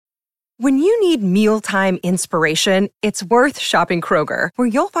When you need mealtime inspiration, it's worth shopping Kroger, where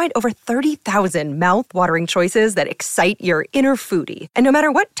you'll find over 30,000 mouth-watering choices that excite your inner foodie. And no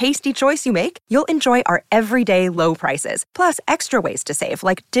matter what tasty choice you make, you'll enjoy our everyday low prices, plus extra ways to save,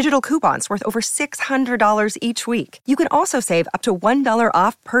 like digital coupons worth over $600 each week. You can also save up to $1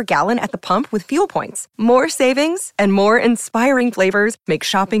 off per gallon at the pump with fuel points. More savings and more inspiring flavors make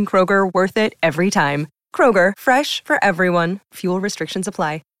shopping Kroger worth it every time. Kroger, fresh for everyone. Fuel restrictions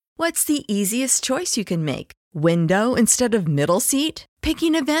apply. What's the easiest choice you can make? Window instead of middle seat?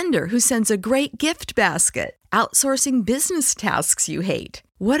 Picking a vendor who sends a great gift basket? Outsourcing business tasks you hate?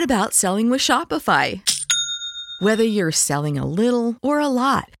 What about selling with Shopify? Whether you're selling a little or a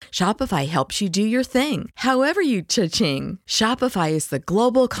lot, Shopify helps you do your thing, however you cha-ching. Shopify is the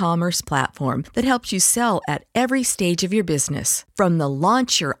global commerce platform that helps you sell at every stage of your business. From the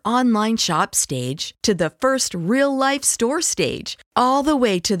launch your online shop stage to the first real-life store stage, all the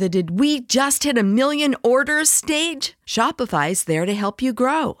way to the did we just hit 1 million orders stage. Shopify's there to help you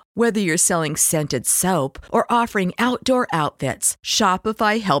grow. Whether you're selling scented soap or offering outdoor outfits,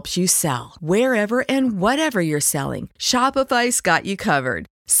 Shopify helps you sell. Wherever and whatever you're selling, Shopify's got you covered.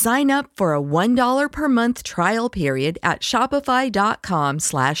 Sign up for a $1 per month trial period at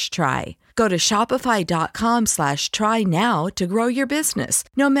shopify.com/try. Go to shopify.com/try now to grow your business,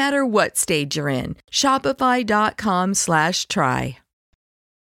 no matter what stage you're in. Shopify.com/try.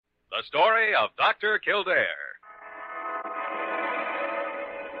 The story of Dr. Kildare.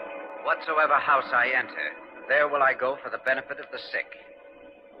 Whatsoever house I enter, there will I go for the benefit of the sick.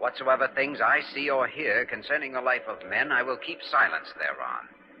 Whatsoever things I see or hear concerning the life of men, I will keep silence thereon,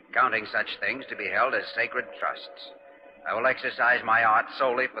 counting such things to be held as sacred trusts. I will exercise my art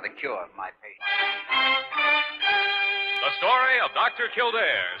solely for the cure of my patients. The story of Dr.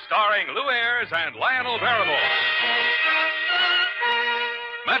 Kildare, starring Lou Ayres and Lionel Barrymore.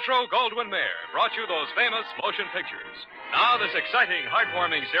 Metro-Goldwyn-Mayer brought you those famous motion pictures. Now this exciting,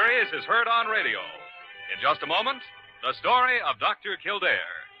 heartwarming series is heard on radio. In just a moment, the story of Dr.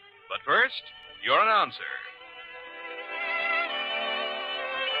 Kildare. But first, your announcer.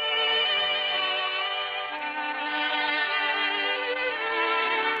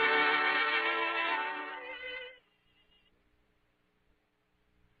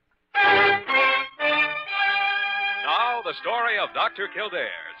 Now, the story of Dr. Kildare,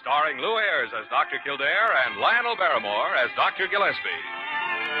 starring Lou Ayres as Dr. Kildare and Lionel Barrymore as Dr. Gillespie.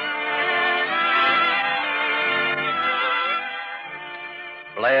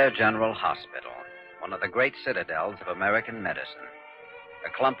 Blair General Hospital, one of the great citadels of American medicine. A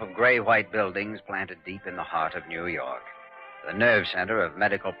clump of gray-white buildings planted deep in the heart of New York. The nerve center of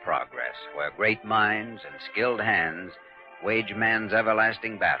medical progress, where great minds and skilled hands wage man's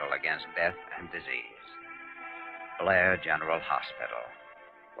everlasting battle against death and disease. Blair General Hospital,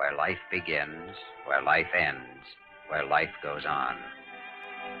 where life begins, where life ends, where life goes on.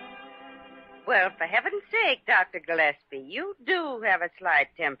 Well, for heaven's sake, Dr. Gillespie, you do have a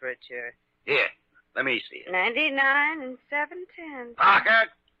slight temperature. Here, let me see it. 99 and 7/10.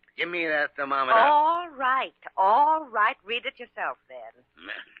 Parker, give me that thermometer. All right. Read it yourself, then.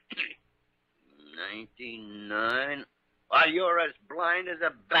 99. Why, you're as blind as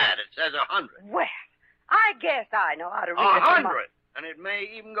a bat. It says 100. Well, I guess I know how to read it. 100. And it may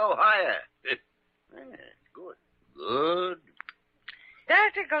even go higher. Good. Good.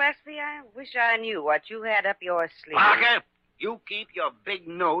 Dr. Gillespie, I wish I knew what you had up your sleeve. Parker, you keep your big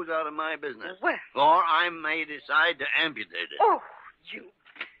nose out of my business. Well. Or I may decide to amputate it. Oh, you.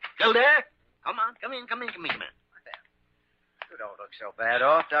 Kildare, come on. Come in, man. You don't look so bad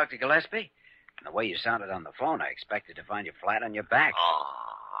off, Dr. Gillespie. And the way you sounded on the phone, I expected to find you flat on your back.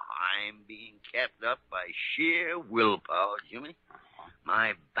 Oh, I'm being kept up by sheer willpower, Jimmy.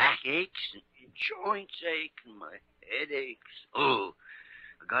 My back aches, and joints ache, and my head aches. Oh,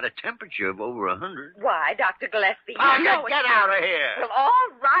 I got a temperature of over 100. Why, Dr. Gillespie, Parker, you know get out of here. Well, all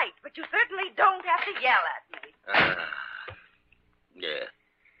right, but you certainly don't have to yell at me. Yeah.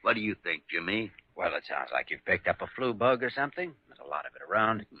 What do you think, Jimmy? Well, it sounds like you've picked up a flu bug or something. There's a lot of it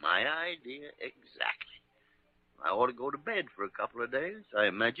around. My idea, exactly. I ought to go to bed for a couple of days, I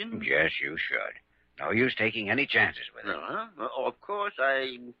imagine. Yes, you should. No use taking any chances with it. Oh, of course,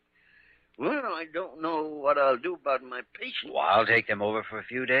 I don't know what I'll do about my patients. Well, I'll take them over for a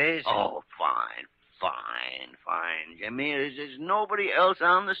few days. Oh, fine, Jimmy. There's nobody else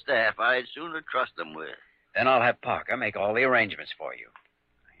on the staff I'd sooner trust them with. Then I'll have Parker make all the arrangements for you.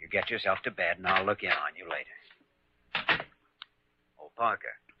 You get yourself to bed, and I'll look in on you later. Oh,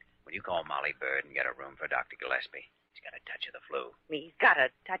 Parker, will you call Molly Bird and get a room for Dr. Gillespie? He's got a touch of the flu. He's got a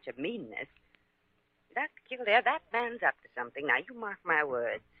touch of meanness. Dr. Kildare, that man's up to something. Now, you mark my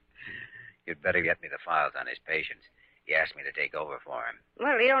words. You'd better get me the files on his patients. He asked me to take over for him.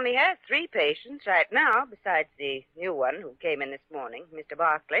 Well, he only has 3 patients right now, besides the new one who came in this morning, Mr.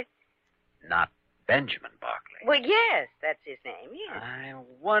 Barkley. Not Benjamin Barkley. Well, yes, that's his name, yes. I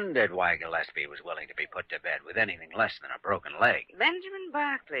wondered why Gillespie was willing to be put to bed with anything less than a broken leg. Benjamin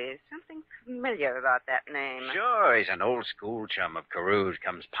Barkley. Something familiar about that name. Sure, he's an old school chum of Carew's,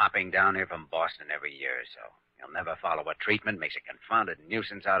 comes popping down here from Boston every year or so. He'll never follow a treatment, makes a confounded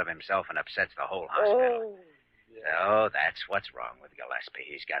nuisance out of himself, and upsets the whole hospital. Oh. So that's what's wrong with Gillespie.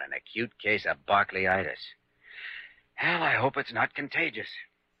 He's got an acute case of Barkleyitis. Hell, I hope it's not contagious.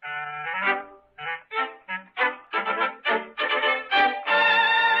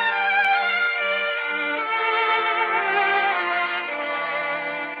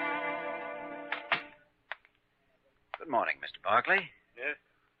 Good morning, Mr. Barkley. Yeah?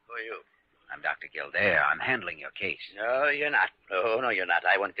 Who are you? I'm Dr. Kildare. I'm handling your case. No, you're not. No, you're not.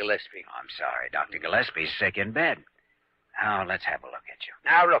 I want Gillespie. I'm sorry. Dr. Gillespie's sick in bed. Now, let's have a look at you.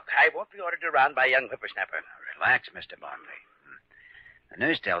 Now, look, I won't be ordered around by a young whippersnapper. Now, relax, Mr. Barkley. The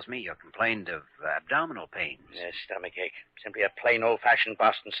nurse tells me you complained of abdominal pains. Yes, stomach ache. Simply a plain old-fashioned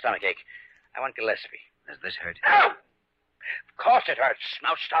Boston stomach ache. I want Gillespie. Does this hurt? No! Of course it hurts.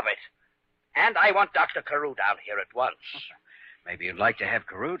 Now stop it. And I want Dr. Carew down here at once. Maybe you'd like to have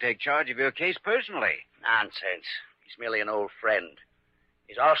Carew take charge of your case personally. Nonsense. He's merely an old friend.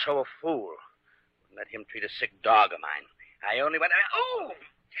 He's also a fool. Wouldn't let him treat a sick dog of mine. I only went... Oh!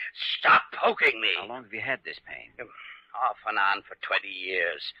 Stop poking me. How long have you had this pain? Off and on for 20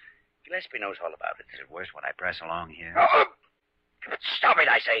 years. Gillespie knows all about it. Is it worse when I press along here? Oh! Stop it,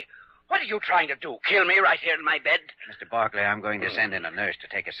 I say. What are you trying to do? Kill me right here in my bed? Mr. Barkley, I'm going to send in a nurse to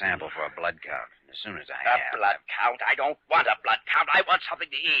take a sample for a blood count. As soon as I A have... blood count? I don't want a blood count. I want something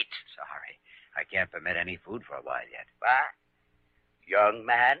to eat. Sorry. I can't permit any food for a while yet. What? Young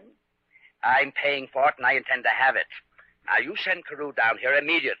man, I'm paying for it, and I intend to have it. Now, you send Carew down here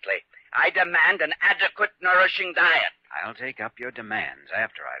immediately. I demand an adequate, nourishing diet. I'll take up your demands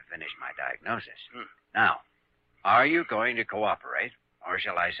after I've finished my diagnosis. Now, are you going to cooperate, or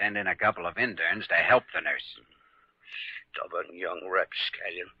shall I send in a couple of interns to help the nurse? Stubborn young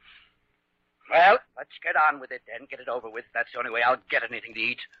rapscallion. Well, let's get on with it then. Get it over with. That's the only way I'll get anything to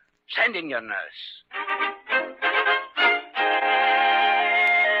eat. Send in your nurse.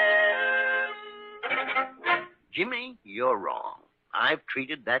 Jimmy, you're wrong. I've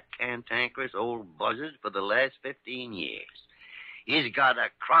treated that cantankerous old buzzard for the last 15 years. He's got a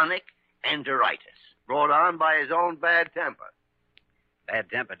chronic enteritis brought on by his own bad temper. Bad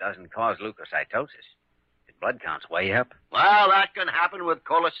temper doesn't cause leukocytosis. His blood count's way up. Well, that can happen with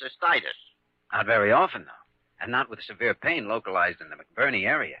cholecystitis. Not very often, though. And not with severe pain localized in the McBurney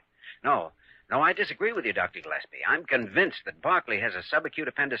area. No, I disagree with you, Dr. Gillespie. I'm convinced that Barkley has a subacute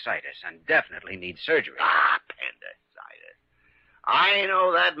appendicitis and definitely needs surgery. Appendicitis. I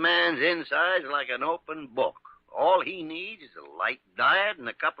know that man's insides like an open book. All he needs is a light diet and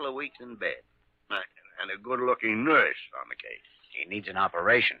a couple of weeks in bed. And a good-looking nurse on the case. He needs an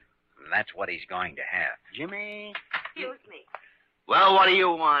operation, and that's what he's going to have. Jimmy? Excuse me. Well, what do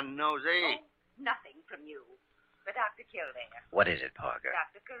you want, Nosy? Oh, nothing from you. But Dr. Kildare. What is it, Parker?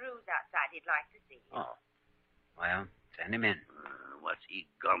 Dr. Carew's outside. He'd like to see you. Oh. Well, send him in. What's he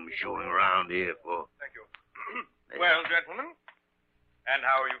gum-shoeing around here for? Thank you. Well, gentlemen, and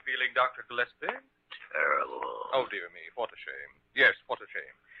how are you feeling, Dr. Gillespie? Terrible. Oh, dear me, what a shame. Yes, what a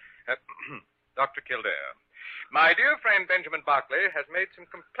shame. Dr. Kildare, my dear friend Benjamin Barkley has made some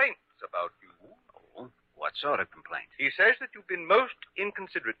complaints about you. Oh, what sort of complaint? He says that you've been most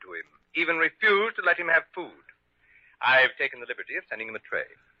inconsiderate to him, even refused to let him have food. I've taken the liberty of sending him a tray.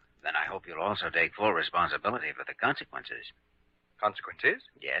 Then I hope you'll also take full responsibility for the consequences. Consequences?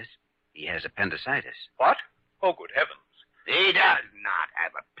 Yes, he has appendicitis. What? Oh, good heavens. He does not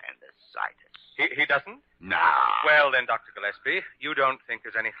have appendicitis. He doesn't? No. Well, then, Dr. Gillespie, you don't think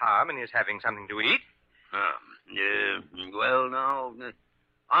there's any harm in his having something to eat? Well, no.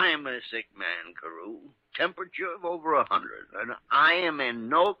 I'm a sick man, Carew. Temperature of over 100, and I am in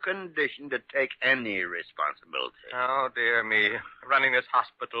no condition to take any responsibility. Oh, dear me. Running this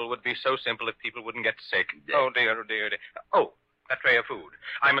hospital would be so simple if people wouldn't get sick. Oh, dear, oh, dear, dear. Oh, that tray of food.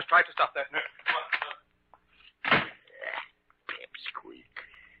 I must try to stop that. Pipsqueak.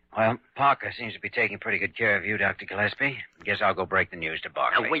 Well, Parker seems to be taking pretty good care of you, Dr. Gillespie. Guess I'll go break the news to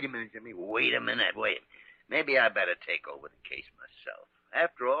Barkley. Now, wait a minute, Jimmy. Wait a minute. Maybe I better take over the case myself.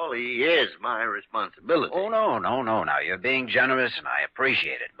 After all, he is my responsibility. Oh, no. Now, you're being generous, and I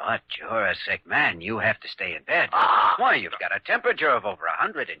appreciate it. But you're a sick man. You have to stay in bed. Why, you've got a temperature of over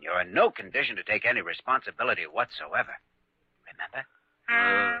 100, and you're in no condition to take any responsibility whatsoever. Remember?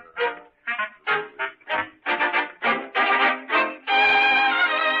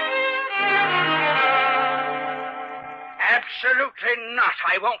 Absolutely not.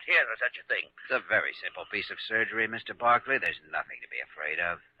 I won't hear of such a thing. It's a very simple piece of surgery, Mr. Barkley. There's nothing to be afraid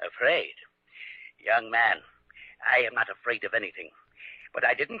of. Afraid? Young man, I am not afraid of anything. But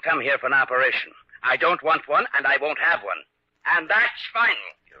I didn't come here for an operation. I don't want one, and I won't have one. And that's final.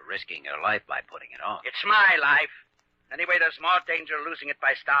 You're risking your life by putting it off. It's my life. Anyway, there's more danger of losing it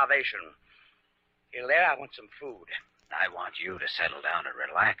by starvation. Kildare, I want some food. I want you to settle down and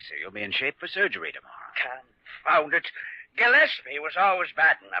relax, or you'll be in shape for surgery tomorrow. Confound it. Gillespie was always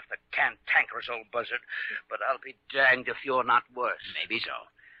bad enough, the cantankerous old buzzard. But I'll be danged if you're not worse. Maybe so.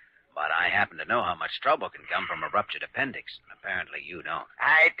 But I happen to know how much trouble can come from a ruptured appendix. Apparently you don't.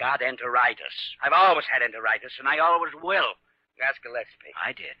 I got enteritis. I've always had enteritis, and I always will. Ask Gillespie.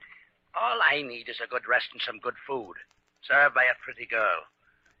 I did. All I need is a good rest and some good food, served by a pretty girl.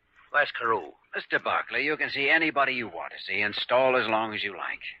 Where's Carew? Mr. Barkley, you can see anybody you want to see and stall as long as you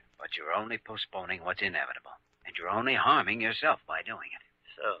like. But you're only postponing what's inevitable. And you're only harming yourself by doing it.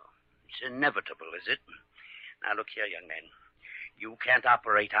 So, it's inevitable, is it? Now, look here, young man. You can't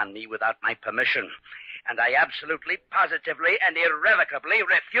operate on me without my permission. And I absolutely, positively, and irrevocably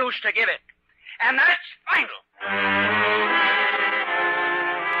refuse to give it. And that's final.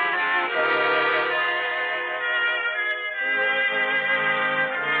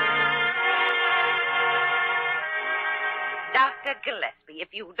 Dr. Gillespie, if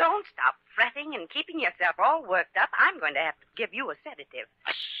you don't stop fretting and keeping yourself all worked up, I'm going to have to give you a sedative.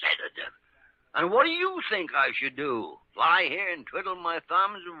 A sedative? And what do you think I should do? Lie here and twiddle my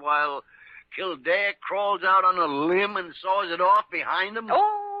thumbs while Kildare crawls out on a limb and saws it off behind him?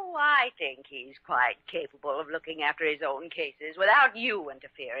 Oh, I think he's quite capable of looking after his own cases without you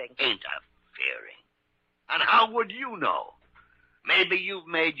interfering. Interfering? And how would you know? Maybe you've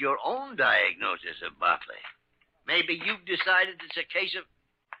made your own diagnosis of Barkley. Maybe you've decided it's a case of...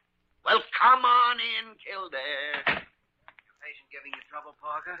 Well, come on in, Kildare. Patient giving you trouble,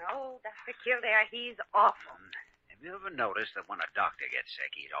 Parker? Oh, Dr. Kildare, he's awful. Have you ever noticed that when a doctor gets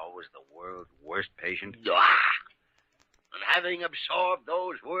sick, he's always the world's worst patient? And having absorbed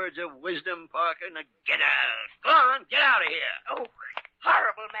those words of wisdom, Parker, now get out. Go on, get out of here. Oh,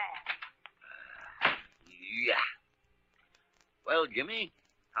 horrible man. Yeah. Well, Jimmy,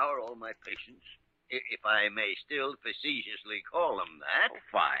 how are all my patients? If I may still facetiously call them that. Oh,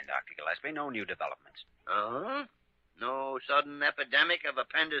 fine, Dr. Gillespie. No new developments. Uh-huh. No sudden epidemic of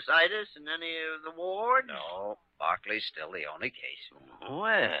appendicitis in any of the wards? No. Barkley's still the only case.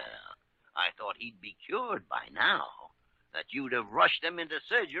 Well, I thought he'd be cured by now. That you'd have rushed him into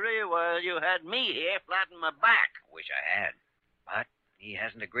surgery while you had me here flat on my back. Wish I had. But he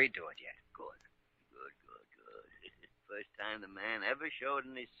hasn't agreed to it yet. Good. First time the man ever showed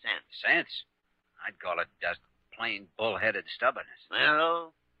any sense. Sense? I'd call it just plain bull-headed stubbornness.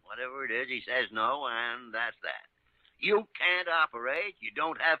 Well, whatever it is, he says no, and that's that. You can't operate. You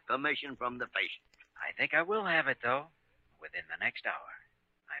don't have permission from the patient. I think I will have it, though, within the next hour.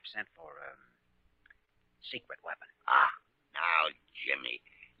 I've sent for a secret weapon. Now, Jimmy,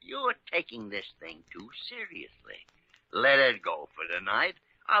 you're taking this thing too seriously. Let it go for tonight.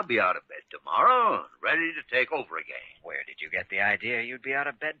 I'll be out of bed tomorrow, ready to take over again. Where did you get the idea you'd be out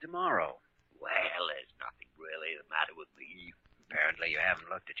of bed tomorrow? Well, there's nothing really the matter with me. Apparently you haven't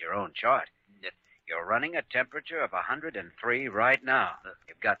looked at your own chart. You're running a temperature of 103 right now.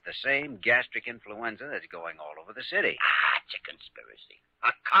 You've got the same gastric influenza that's going all over the city. It's a conspiracy.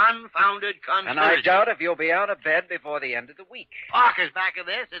 A confounded conspiracy. And I doubt if you'll be out of bed before the end of the week. Parker's back of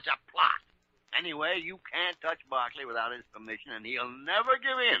this. It's a plot. Anyway, you can't touch Barkley without his permission, and he'll never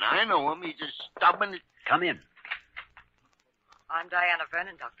give in. I know him. He's as stubborn as... Come in. I'm Diana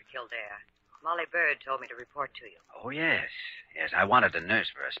Vernon, Dr. Kildare. Molly Bird told me to report to you. Oh, yes. Yes, I wanted a nurse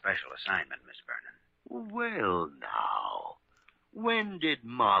for a special assignment, Miss Vernon. Well, now, when did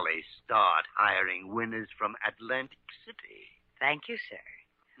Molly start hiring winners from Atlantic City? Thank you, sir.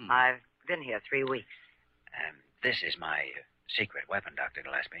 I've been here 3 weeks. This is my secret weapon, Dr.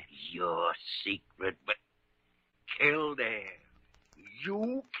 Gillespie. Your secret, but Kildare,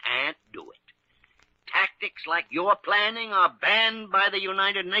 you can't do it. Tactics like you're planning are banned by the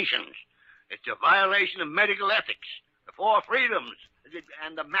United Nations. It's a violation of medical ethics, the Four Freedoms,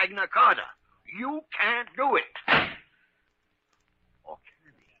 and the Magna Carta. You can't do it. Or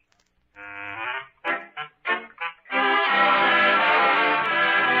can he?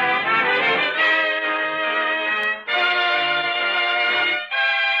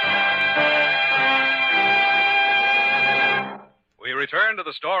 We return to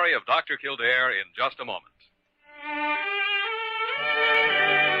the story of Dr. Kildare in just a moment.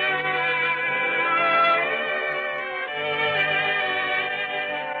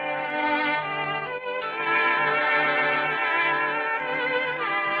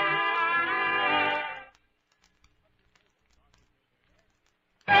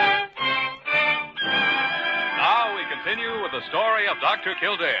 continue with the story of Dr.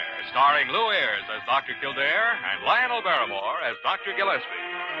 Kildare, starring Lou Ayres as Dr. Kildare and Lionel Barrymore as Dr. Gillespie.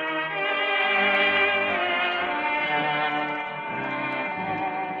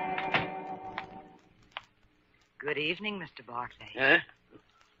 Good evening, Mr. Barclay. Huh?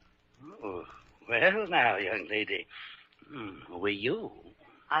 Oh, well, now, young lady. Who are you?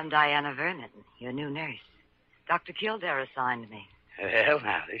 I'm Diana Vernon, your new nurse. Dr. Kildare assigned me. Well,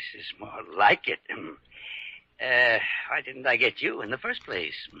 now, this is more like it. Why didn't I get you in the first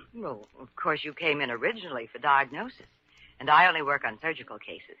place? Well, of course, you came in originally for diagnosis, and I only work on surgical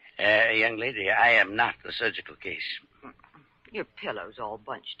cases. Young lady, I am not the surgical case. Your pillow's all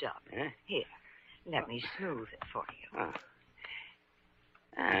bunched up. Huh? Here, let me smooth it for you. Oh.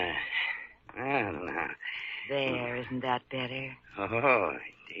 I don't know. There, isn't that better? Oh,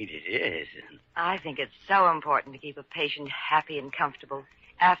 indeed it is. I think it's so important to keep a patient happy and comfortable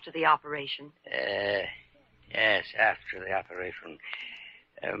after the operation. Yes, after the operation.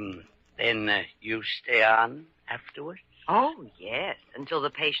 Then you stay on afterwards? Oh, yes, until the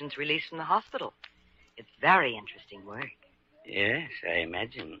patient's released from the hospital. It's very interesting work. Yes, I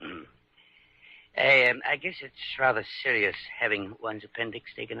imagine. I guess it's rather serious having one's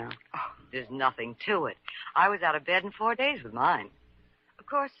appendix taken out. Oh, there's nothing to it. I was out of bed in 4 days with mine. Of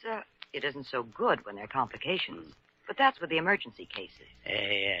course, it isn't so good when there are complications. But that's with the emergency cases.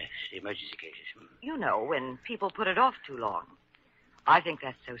 Yes, the emergency cases. You know, when people put it off too long. I think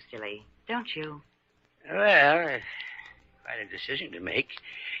that's so silly, don't you? Well, quite a decision to make,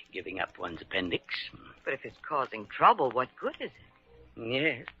 giving up one's appendix. But if it's causing trouble, what good is it?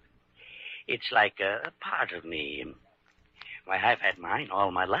 Yes. It's like a part of me. Why, I've had mine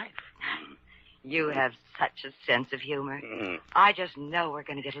all my life. You have such a sense of humor. Mm. I just know we're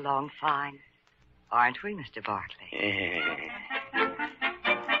going to get along fine. Aren't we, Mr. Barclay?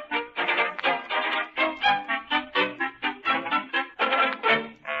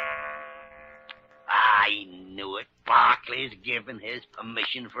 I knew it. Barclay's given his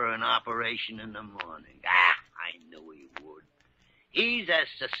permission for an operation in the morning. I knew he would. He's as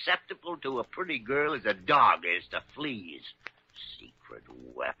susceptible to a pretty girl as a dog is to fleas. Secret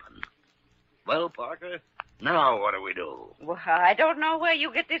weapon. Well, Parker, now what do we do? Well, I don't know where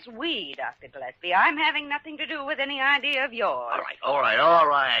you get this we, Dr. Gillespie. I'm having nothing to do with any idea of yours. All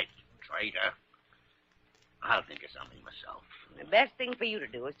right, traitor. I'll think of something myself. The best thing for you to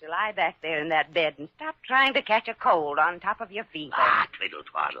do is to lie back there in that bed and stop trying to catch a cold on top of your fever.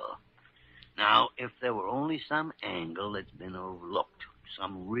 Twiddle-twaddle. Now, if there were only some angle that's been overlooked,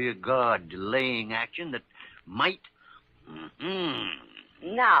 some rear guard delaying action that might...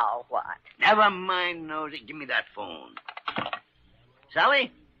 Now what? Never mind, Nosy. Give me that phone.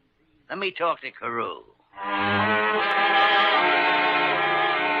 Sally, let me talk to Carew.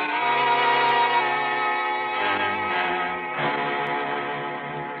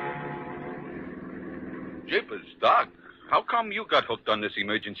 Jeepers, Doc. How come you got hooked on this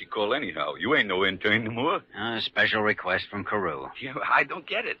emergency call anyhow? You ain't no intern no more. Special request from Carew. Yeah, I don't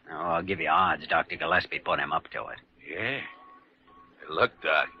get it. Oh, I'll give you odds. Dr. Gillespie put him up to it. Yeah. Look,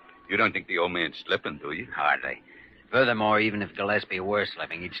 Doc, you don't think the old man's slipping, do you? Hardly. Furthermore, even if Gillespie were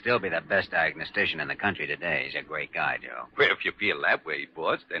slipping, he'd still be the best diagnostician in the country today. He's a great guy, Joe. Well, if you feel that way,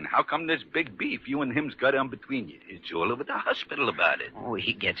 boss, then how come this big beef you and him's got on between you? It's all over the hospital about it. Oh,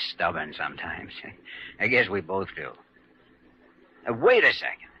 he gets stubborn sometimes. I guess we both do. Wait a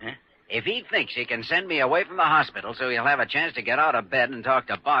second. Huh? If he thinks he can send me away from the hospital so he'll have a chance to get out of bed and talk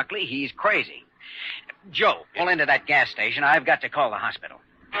to Barclay, he's crazy. Joe, pull into that gas station. I've got to call the hospital.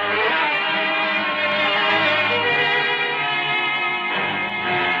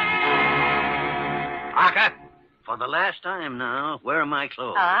 Parker, for the last time now, where are my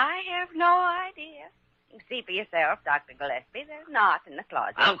clothes? I have no idea. You can see for yourself, Dr. Gillespie. They're not in the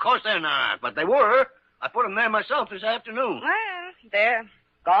closet. Of course they're not, but they were. I put them there myself this afternoon. Well, they're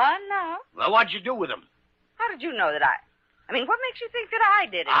gone now. Well, what'd you do with them? How did you know that I mean, what makes you think that I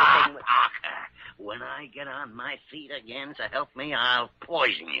did anything with Parker, when I get on my feet again, so help me, I'll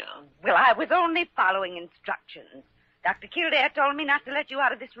poison you. Well, I was only following instructions. Dr. Kildare told me not to let you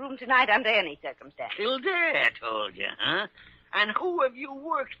out of this room tonight under any circumstances. Kildare told you, huh? And who have you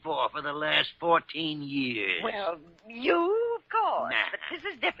worked for the last 14 years? Well, you, of course. Nah. But this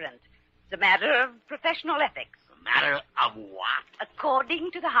is different. It's a matter of professional ethics. A matter of what?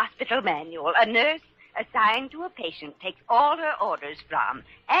 According to the hospital manual, a nurse assigned to a patient takes all her orders from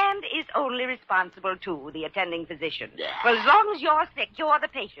and is only responsible to the attending physician. Well, as long as you're sick, you're the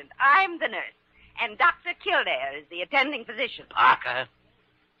patient. I'm the nurse. And Dr. Kildare is the attending physician. Parker,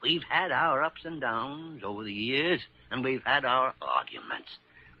 we've had our ups and downs over the years, and we've had our arguments.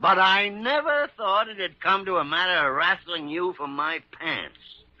 But I never thought it'd come to a matter of wrestling you for my pants.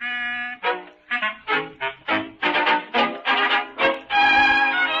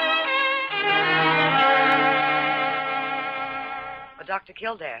 Dr.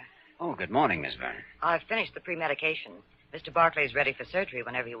 Kildare, Oh, good morning, Miss Vernon. I've finished the pre-medication. Mr. Barclay's ready for surgery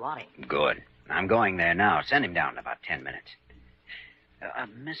whenever you want him. Good. I'm going there now. Send him down in about 10 minutes.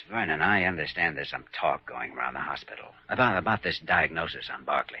 Miss Vernon, I understand there's some talk going around the hospital about this diagnosis on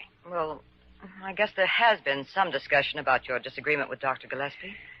Barclay. Well, I guess there has been some discussion about your disagreement with Dr.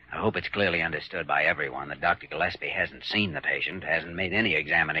 Gillespie. I hope it's clearly understood by everyone that Dr. Gillespie hasn't seen the patient, hasn't made any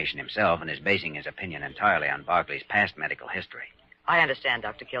examination himself, and is basing his opinion entirely on Barclay's past medical history. I understand,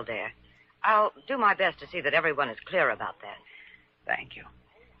 Dr. Kildare. I'll do my best to see that everyone is clear about that. Thank you.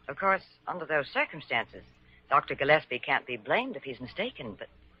 Of course, under those circumstances, Dr. Gillespie can't be blamed if he's mistaken, but...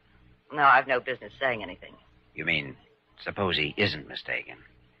 No, I've no business saying anything. You mean, suppose he isn't mistaken?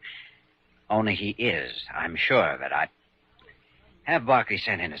 Only he is. I'm sure that I... Have Barclay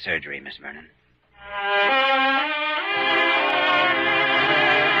sent in to surgery, Miss Vernon.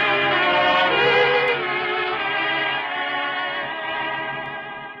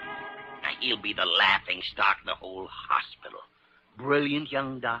 He'll be the laughing stock of the whole hospital. Brilliant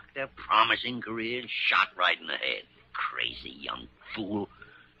young doctor, promising career, shot right in the head. Crazy young fool.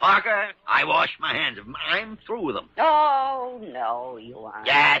 Parker, I wash my hands of him. I'm through with him. Oh, no, you aren't.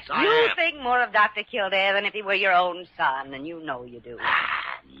 Yes, I You am. think more of Dr. Kildare than if he were your own son, and you know you do.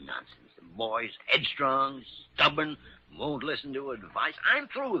 Nonsense. The boy's headstrong, stubborn, won't listen to advice. I'm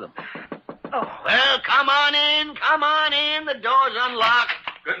through with him. Oh. Well, come on in. Come on in. The door's unlocked.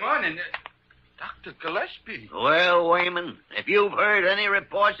 Good morning. Dr. Gillespie. Well, Wayman, if you've heard any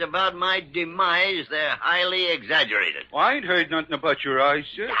reports about my demise, they're highly exaggerated. Well, I ain't heard nothing about your eyes,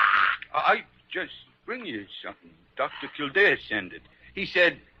 sir. I just bring you something. Dr. Kildare sent it. He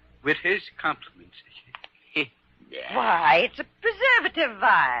said, with his compliments. Why, it's a preservative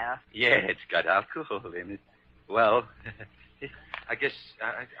vial. Yeah, it's got alcohol in it. Well, I guess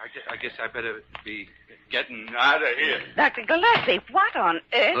I better be getting out of here. Dr. Gillespie, what on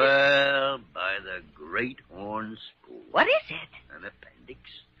earth? Well, by the great horn spool. What is it? An appendix.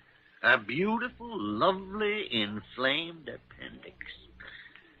 A beautiful, lovely, inflamed appendix.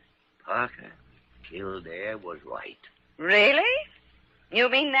 Parker, Kildare was right. Really? You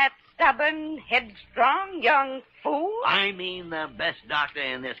mean that stubborn, headstrong young fool? I mean the best doctor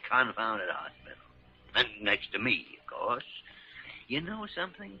in this confounded hospital. And next to me, of course. You know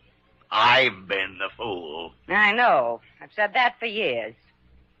something? I've been the fool. I know. I've said that for years.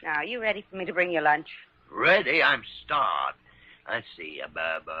 Now, are you ready for me to bring you lunch? Ready? I'm starved. Let's see.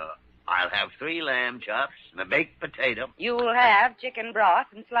 I'll have 3 lamb chops and a baked potato. You'll have chicken broth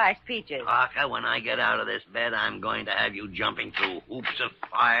and sliced peaches. Parker, when I get out of this bed, I'm going to have you jumping through hoops of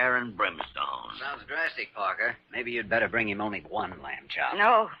fire and brimstone. Sounds drastic, Parker. Maybe you'd better bring him only 1 lamb chop.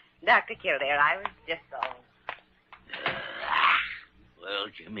 No, Dr. Kildare, I was just so... Well,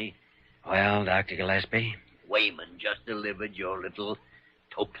 Jimmy. Well, Dr. Gillespie? Wayman just delivered your little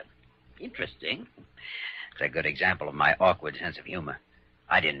token. Interesting. It's a good example of my awkward sense of humor.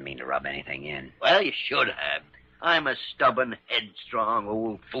 I didn't mean to rub anything in. Well, you should have. I'm a stubborn, headstrong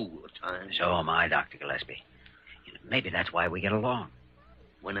old fool at times. So am I, Dr. Gillespie. Maybe that's why we get along.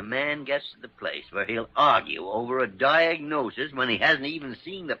 When a man gets to the place where he'll argue over a diagnosis when he hasn't even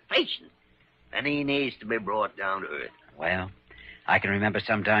seen the patient, then he needs to be brought down to earth. Well, I can remember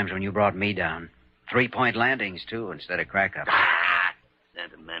sometimes when you brought me down. 3-point landings, too, instead of crack-ups.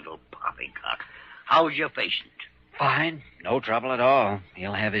 Sentimental poppycock. How's your patient? Fine. No trouble at all.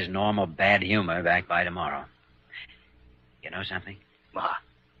 He'll have his normal bad humor back by tomorrow. You know something? What?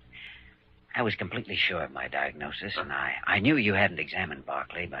 I was completely sure of my diagnosis, and I knew you hadn't examined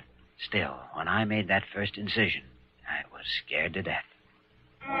Barclay, but still, when I made that first incision, I was scared to death.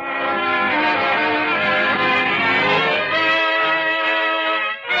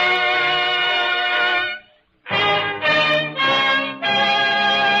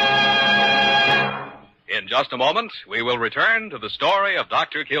 In just a moment, we will return to the story of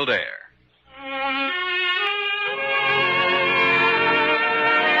Dr. Kildare.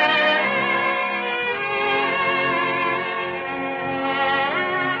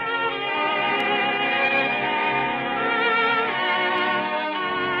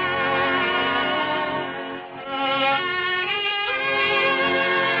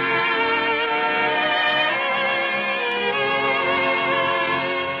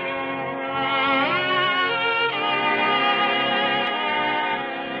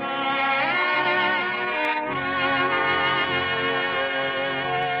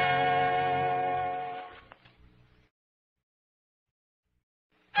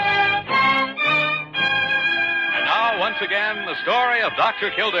 once again the story of Dr.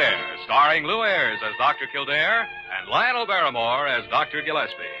 Kildare, starring Lou Ayres as Dr. Kildare and Lionel Barrymore as Dr.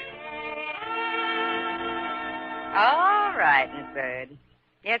 Gillespie. All right, Miss Bird.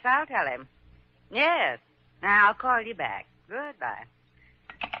 Yes, I'll tell him. Yes. Now, I'll call you back. Goodbye.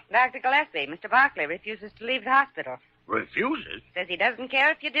 Dr. Gillespie, Mr. Barclay refuses to leave the hospital. Refuses? Says he doesn't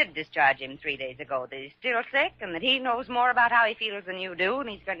care if you did discharge him 3 days ago, that he's still sick and that he knows more about how he feels than you do, and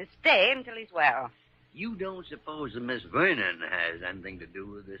he's going to stay until he's well. You don't suppose that Miss Vernon has anything to do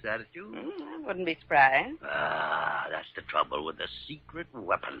with this attitude? I wouldn't be surprised. Ah, that's the trouble with the secret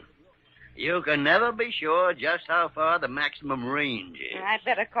weapon. You can never be sure just how far the maximum range is. I'd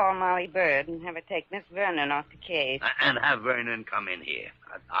better call Molly Bird and have her take Miss Vernon off the case. And have Vernon come in here.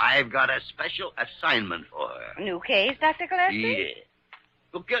 I've got a special assignment for her. A new case, Dr. Gillespie? Yeah.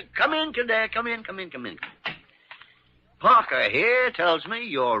 Well, come in, Kildare. Come in. Parker here tells me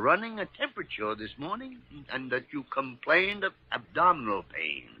you're running a temperature this morning and that you complained of abdominal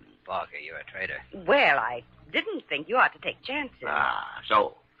pain. Parker, you're a traitor. Well, I didn't think you ought to take chances.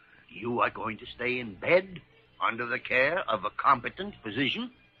 So you are going to stay in bed under the care of a competent physician,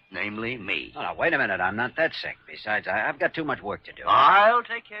 namely me. Oh, now, wait a minute. I'm not that sick. Besides, I've got too much work to do. I'll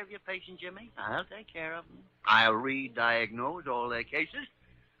take care of your patient, Jimmy. I'll take care of them. I'll re-diagnose all their cases,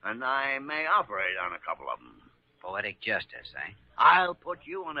 and I may operate on a couple of them. Poetic justice, eh? I'll put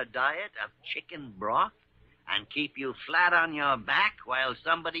you on a diet of chicken broth and keep you flat on your back while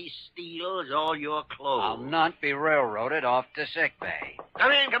somebody steals all your clothes. I'll not be railroaded off to sick bay.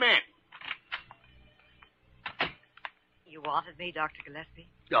 Come in. You wanted me, Dr. Gillespie?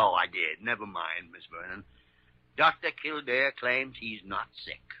 Oh, I did. Never mind, Miss Vernon. Dr. Kildare claims he's not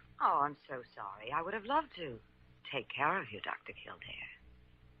sick. Oh, I'm so sorry. I would have loved to take care of you, Dr. Kildare.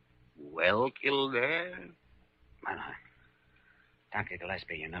 Well, Kildare? Well, Dr.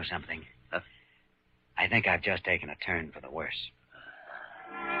 Gillespie, you know something? I think I've just taken a turn for the worse.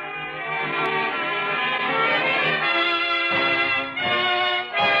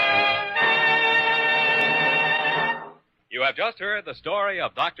 You have just heard the story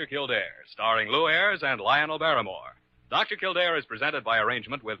of Dr. Kildare, starring Lou Ayres and Lionel Barrymore. Dr. Kildare is presented by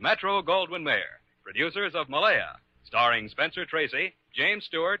arrangement with Metro-Goldwyn-Mayer, producers of Malaya, starring Spencer Tracy, James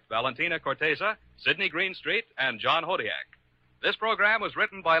Stewart, Valentina Corteza, Sidney Greenstreet, and John Hodiak. This program was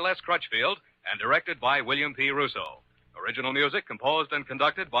written by Les Crutchfield and directed by William P. Russo. Original music composed and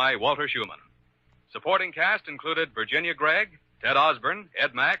conducted by Walter Schumann. Supporting cast included Virginia Gregg, Ted Osborne,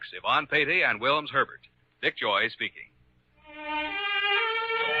 Ed Max, Yvonne Patey, and Wilms Herbert. Dick Joy speaking.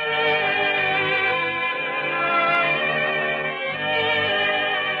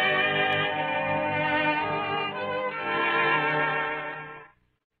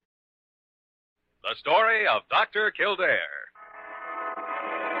 The story of Dr. Kildare.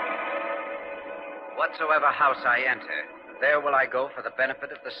 Whatsoever house I enter, there will I go for the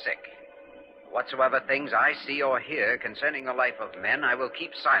benefit of the sick. Whatsoever things I see or hear concerning the life of men, I will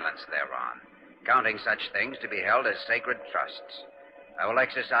keep silence thereon, counting such things to be held as sacred trusts. I will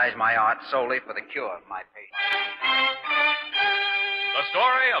exercise my art solely for the cure of my patients. The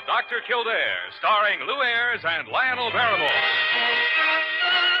story of Dr. Kildare, starring Lou Ayres and Lionel Barrymore.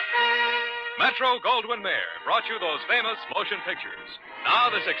 Metro-Goldwyn-Mayer brought you those famous motion pictures. Now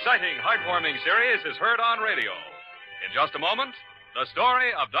this exciting, heartwarming series is heard on radio. In just a moment, the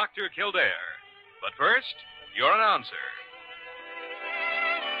story of Dr. Kildare. But first, your announcer.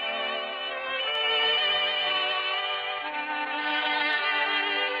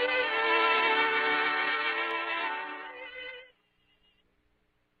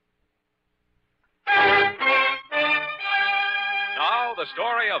 Now, the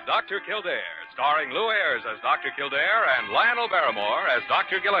story of Dr. Kildare, starring Lou Ayres as Dr. Kildare and Lionel Barrymore as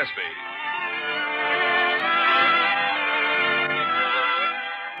Dr. Gillespie.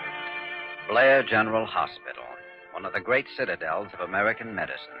 Blair General Hospital, one of the great citadels of American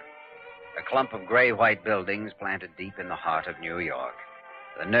medicine. A clump of gray-white buildings planted deep in the heart of New York.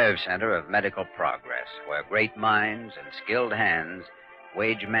 The nerve center of medical progress, where great minds and skilled hands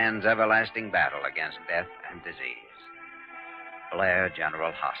wage man's everlasting battle against death and disease. Blair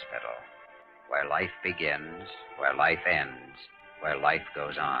General Hospital, where life begins, where life ends, where life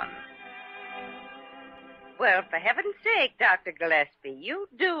goes on. Well, for heaven's sake, Dr. Gillespie, you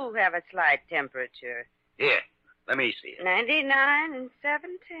do have a slight temperature. Here, let me see it. 99 and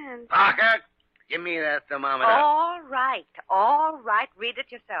 7/10. Parker, give me that thermometer. All right. Read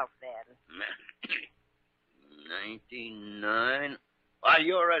it yourself, then. 99. Why,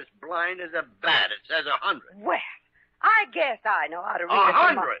 you're as blind as a bat. It says 100. Well, I guess I know how to read it.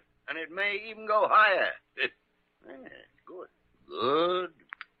 100. And it may even go higher. Good.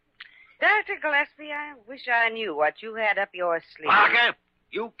 Dr. Dr. Gillespie, I wish I knew what you had up your sleeve. Parker,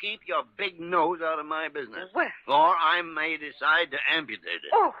 you keep your big nose out of my business. Well. Or I may decide to amputate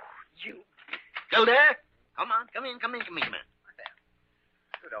it. Oh, you. Kildare, come on. Come in. You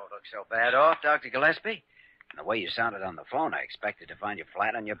don't look so bad off, Dr. Gillespie. And the way you sounded on the phone, I expected to find you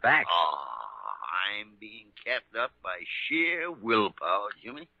flat on your back. Oh, I'm being kept up by sheer willpower,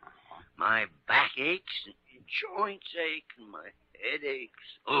 Jimmy. My back aches, and joints ache, and my head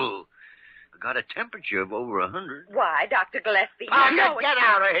aches. Oh, I got a temperature of over 100. Why, Dr. Gillespie? Parker, you know get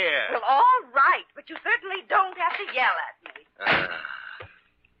out of here. Well, all right, but you certainly don't have to yell at me.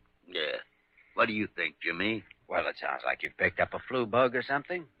 Yeah. What do you think, Jimmy? Well, it sounds like you've picked up a flu bug or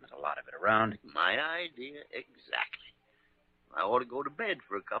something. There's a lot of it around. My idea, exactly. I ought to go to bed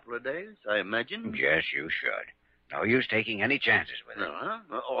for a couple of days, I imagine. Yes, you should. No use taking any chances with it.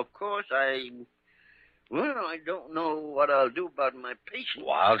 Oh, of course, I don't know what I'll do about my patients.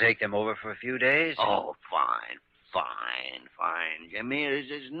 Well, I'll take them over for a few days. Oh, fine, Jimmy.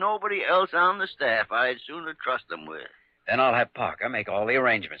 There's nobody else on the staff I'd sooner trust them with. Then I'll have Parker make all the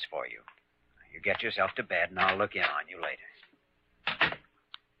arrangements for you. You get yourself to bed, and I'll look in on you later.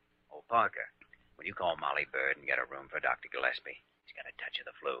 Oh, Parker, will you call Molly Bird and get a room for Dr. Gillespie? He's got a touch of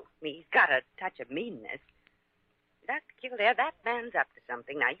the flu. He's got a touch of meanness. Dr. Kildare, that man's up to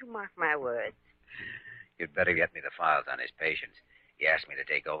something. Now, you mark my words. You'd better get me the files on his patients. He asked me to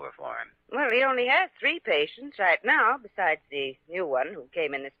take over for him. Well, he only has 3 patients right now, besides the new one who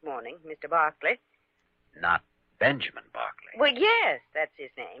came in this morning, Mr. Barkley. Not Benjamin Barkley. Well, yes, that's his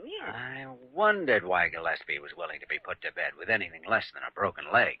name, yes. I wondered why Gillespie was willing to be put to bed with anything less than a broken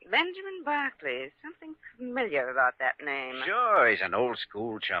leg. Benjamin Barkley. Something familiar about that name. Sure, he's an old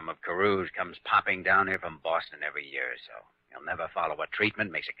school chum of Carew's, comes popping down here from Boston every year or so. He'll never follow a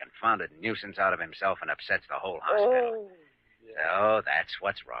treatment, makes a confounded nuisance out of himself, and upsets the whole hospital. Oh, yeah. So that's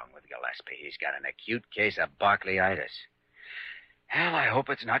what's wrong with Gillespie. He's got an acute case of Barkleyitis. Hell, I hope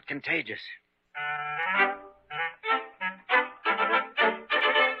it's not contagious.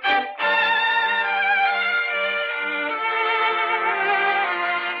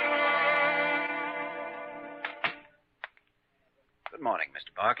 Good morning,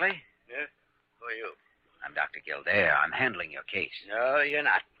 Mr. Barkley. Yeah? Who are you? I'm Dr. Kildare. I'm handling your case. No, you're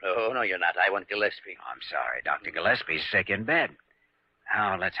not. No, you're not. I want Gillespie. Oh, I'm sorry. Dr. Gillespie's sick in bed.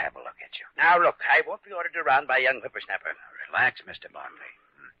 Now, let's have a look at you. Now, look, I won't be ordered around by a young whippersnapper. Relax, Mr. Barkley.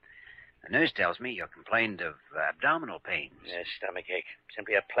 The nurse tells me you complained of abdominal pains. Yes, stomach ache.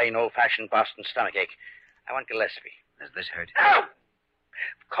 Simply a plain old-fashioned Boston stomach ache. I want Gillespie. Does this hurt? No!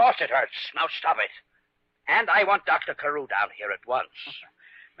 Of course it hurts. Now stop it. And I want Dr. Carew down here at once.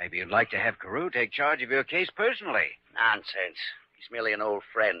 Maybe you'd like to have Carew take charge of your case personally. Nonsense. He's merely an old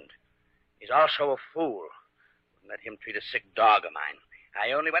friend. He's also a fool. Wouldn't let him treat a sick dog of mine.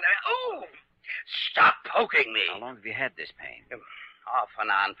 I only went... Oh! Stop poking me. How long have you had this pain? Off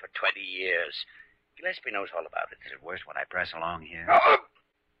and on for 20 years. Gillespie knows all about it. Is it worse when I press along here? Oh!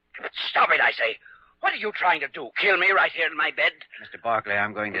 Stop it, I say. What are you trying to do? Kill me right here in my bed? Mr. Barkley,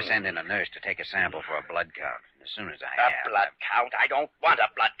 I'm going to send in a nurse to take a sample for a blood count. As soon as I A blood count? I don't want a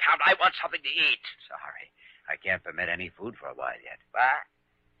blood count. I want something to eat. Sorry. I can't permit any food for a while yet. What?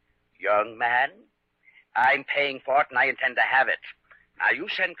 Young man, I'm paying for it, and I intend to have it. Now, you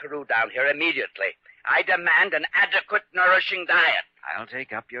send Carew down here immediately. I demand an adequate, nourishing diet. I'll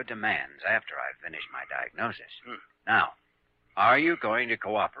take up your demands after I've finished my diagnosis. Now, are you going to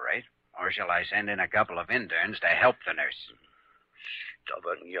cooperate, or shall I send in a couple of interns to help the nurse?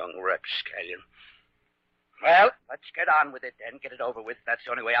 Stubborn young rapscallion. Well, let's get on with it then. Get it over with. That's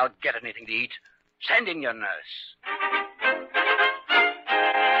the only way I'll get anything to eat. Send in your nurse.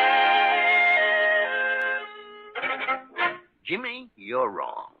 Jimmy, you're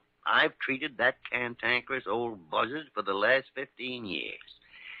wrong. I've treated that cantankerous old buzzard for the last 15 years.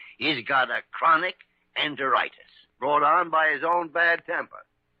 He's got a chronic enteritis, brought on by his own bad temper.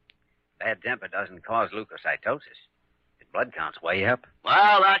 Bad temper doesn't cause leukocytosis. His blood count's way up.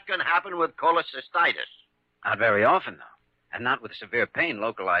 Well, that can happen with cholecystitis. Not very often, though. And not with severe pain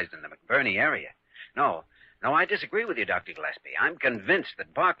localized in the McBurney area. No, I disagree with you, Dr. Gillespie. I'm convinced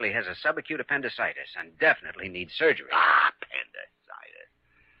that Barkley has a subacute appendicitis and definitely needs surgery. Appendicitis.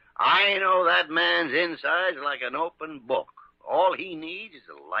 I know that man's insides like an open book. All he needs is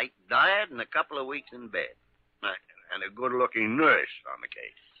a light diet and a couple of weeks in bed. And a good-looking nurse on the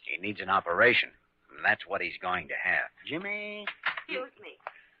case. He needs an operation, and that's what he's going to have. Jimmy? Excuse me.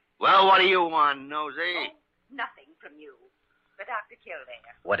 Well, what do you want, Nosy? Oh, nothing from you. For Dr.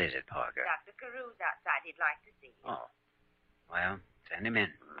 Kildare. What is it, Parker? Dr. Carew's outside. He'd like to see you. Oh. Well, send him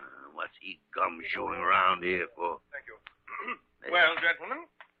in. What's he gumshoeing around here for? Thank you. Well, gentlemen,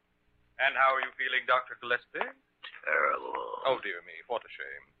 And how are you feeling, Dr. Gillespie? Terrible. Oh, dear me, what a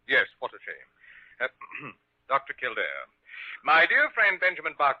shame. Yes, what a shame. Dr. Kildare, my dear friend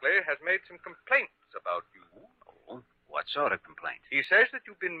Benjamin Barclay has made some complaints about you. Oh, what sort of complaint? He says that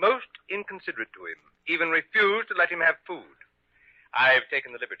you've been most inconsiderate to him, even refused to let him have food. I've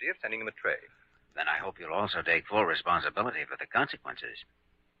taken the liberty of sending him a tray. Then I hope you'll also take full responsibility for the consequences.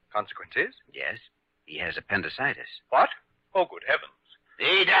 Consequences? Yes, he has appendicitis. What? Oh, good heavens.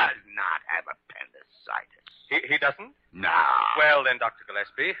 He does not have appendicitis. He doesn't? No. Well, then, Dr.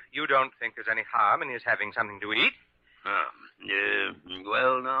 Gillespie, you don't think there's any harm in his having something to eat?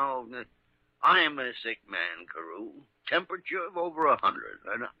 Well, no. I am a sick man, Carew. Temperature of over 100.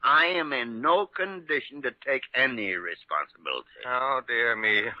 And I am in no condition to take any responsibility. Oh, dear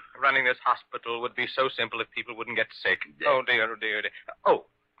me. Running this hospital would be so simple if people wouldn't get sick. Oh, dear, oh, dear, dear. Oh,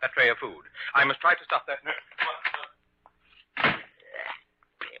 that tray of food. I must try to stop that.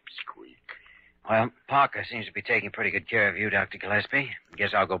 Pipsqueak. Well, Parker seems to be taking pretty good care of you, Dr. Gillespie.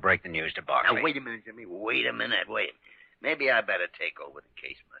 Guess I'll go break the news to Barclay. Now, wait a minute, Jimmy. Wait a minute. Maybe I better take over the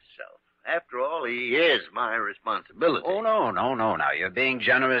case myself. After all, he is my responsibility. Oh, no. Now, you're being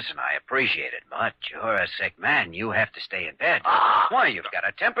generous, and I appreciate it. But you're a sick man. You have to stay in bed. Why, you've got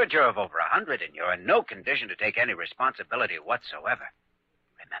a temperature of over 100, and you're in no condition to take any responsibility whatsoever.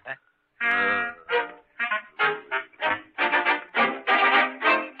 Remember?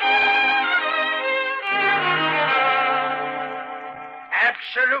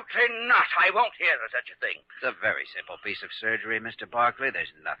 Absolutely not. I won't hear of such a thing. It's a very simple piece of surgery, Mr. Barclay.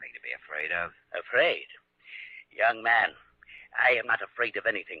 There's nothing to be afraid of. Afraid? Young man, I am not afraid of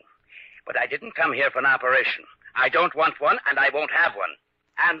anything. But I didn't come here for an operation. I don't want one, and I won't have one.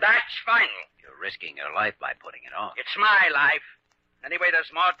 And that's final. You're risking your life by putting it off. It's my life. Anyway,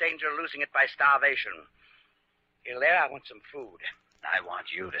 there's more danger of losing it by starvation. Hilaire, I want some food. I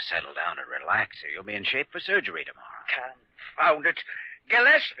want you to settle down and relax, or you'll be in shape for surgery tomorrow. Confound it.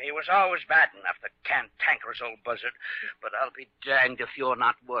 Gillespie was always bad enough, the cantankerous old buzzard. But I'll be danged if you're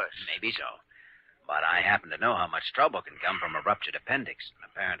not worse. Maybe so. But I happen to know how much trouble can come from a ruptured appendix.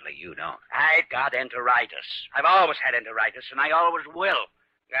 Apparently you don't. I got enteritis. I've always had enteritis, and I always will.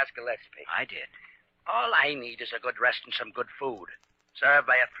 Ask Gillespie. I did. All I need is a good rest and some good food. Served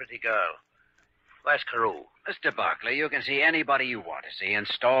by a pretty girl. Where's Carew? Mr. Barclay, you can see anybody you want to see and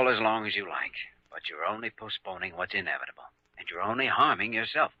stall as long as you like. But you're only postponing what's inevitable. And you're only harming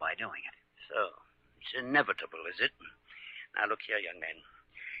yourself by doing it. So, it's inevitable, is it? Now, look here, young man.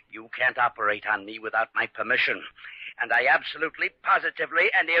 You can't operate on me without my permission. And I absolutely,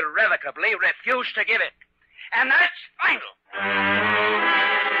 positively, and irrevocably refuse to give it. And that's final.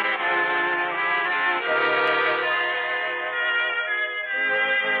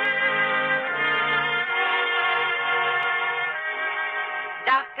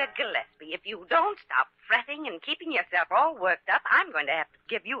 Dr. Gillespie, if you don't stop fretting and keeping yourself all worked up, I'm going to have to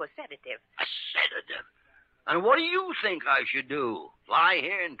give you a sedative. A sedative? And what do you think I should do? Lie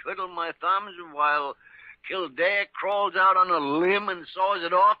here and twiddle my thumbs while Kildare crawls out on a limb and saws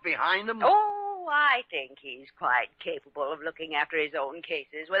it off behind him? Oh, I think he's quite capable of looking after his own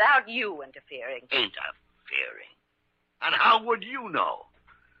cases without you interfering. Interfering? And how would you know?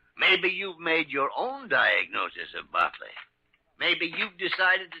 Maybe you've made your own diagnosis of Barclay. Maybe you've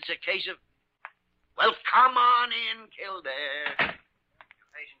decided it's a case of... Well, come on in, Kildare.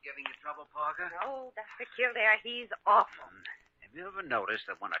 Patient giving you trouble, Parker? Oh, Dr. Kildare, he's awful. Have you ever noticed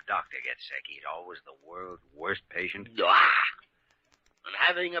that when a doctor gets sick, he's always the world's worst patient? And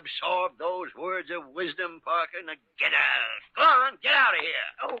having absorbed those words of wisdom, Parker, now get out. Go on, get out of here.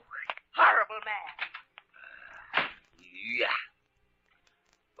 Oh, horrible man. Yeah.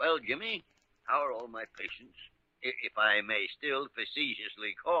 Well, Jimmy, how are all my patients? If I may still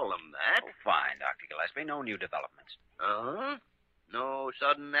facetiously call them that. Oh, fine, Dr. Gillespie. No new developments. Uh-huh. No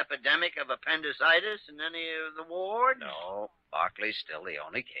sudden epidemic of appendicitis in any of the wards? No. Barclay's still the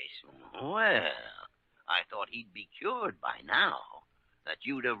only case. Well, I thought he'd be cured by now. That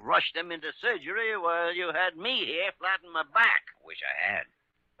you'd have rushed him into surgery while you had me here flat on my back. Wish I had.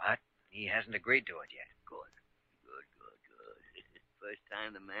 But he hasn't agreed to it yet. Good. First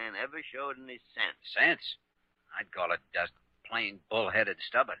time the man ever showed any sense. Sense? I'd call it just plain bull-headed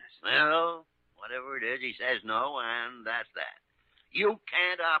stubbornness. Well, whatever it is, he says no, and that's that. You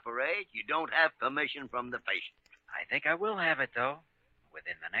can't operate. You don't have permission from the patient. I think I will have it, though,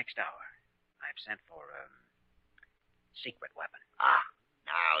 within the next hour. I've sent for a secret weapon.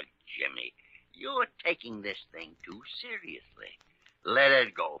 Now, Jimmy, you're taking this thing too seriously. Let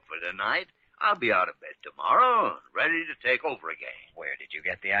it go for tonight. I'll be out of bed tomorrow, ready to take over again. Where did you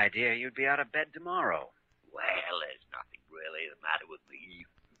get the idea you'd be out of bed tomorrow? Well, there's nothing really the matter with me.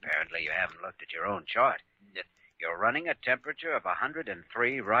 Apparently you haven't looked at your own chart. You're running a temperature of 103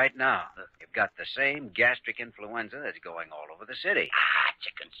 right now. You've got the same gastric influenza that's going all over the city. It's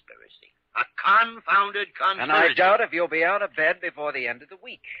a conspiracy. A confounded conspiracy. And I doubt if you'll be out of bed before the end of the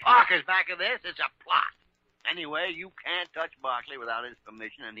week. Parker's back of this. It's a plot. Anyway, you can't touch Barkley without his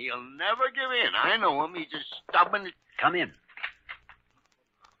permission, and he'll never give in. I know him. He's as stubborn as... Come in.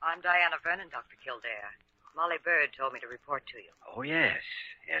 I'm Diana Vernon, Dr. Kildare. Molly Bird told me to report to you. Oh, yes.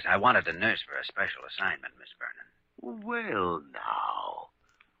 Yes, I wanted a nurse for a special assignment, Miss Vernon. Well, now,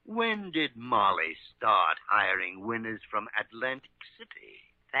 when did Molly start hiring winners from Atlantic City?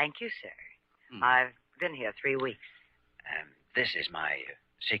 Thank you, sir. I've been here 3 weeks. This is my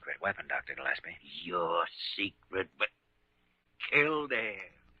secret weapon, Dr. Gillespie. Your secret, but Kildare,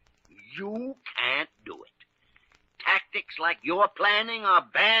 you can't do it. Tactics like you're planning are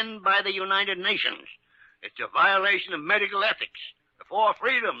banned by the United Nations. It's a violation of medical ethics, the Four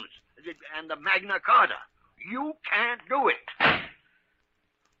Freedoms, and the Magna Carta. You can't do it.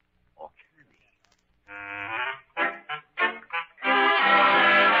 Or can he?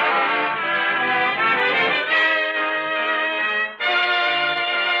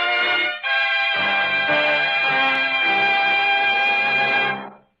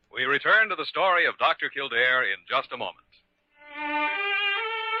 We return to the story of Dr. Kildare in just a moment.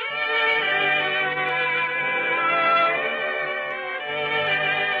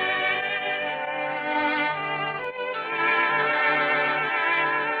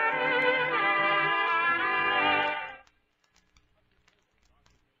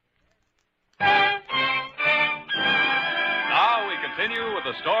 Continue with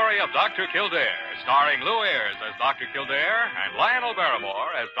the story of Dr. Kildare, starring Lou Ayres as Dr. Kildare and Lionel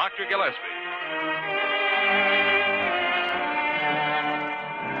Barrymore as Dr. Gillespie.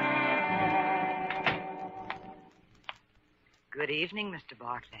 Good evening, Mr.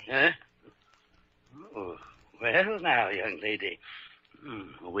 Barclay. Huh? Oh, well, now, young lady,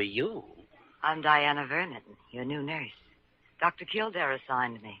 who are you? I'm Diana Vernon, your new nurse. Dr. Kildare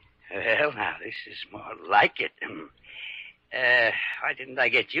assigned me. Well, now, this is more like it. Why didn't I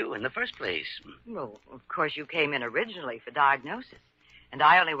get you in the first place? Well, of course, you came in originally for diagnosis, and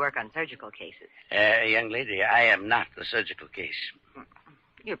I only work on surgical cases. Young lady, I am not the surgical case.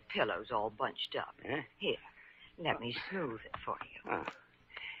 Your pillow's all bunched up. Huh? Here, let me smooth it for you.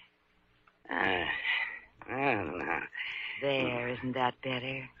 Now. There, isn't that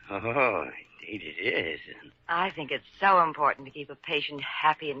better? Oh, indeed it is. I think it's so important to keep a patient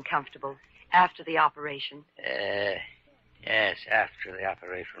happy and comfortable after the operation. Yes, after the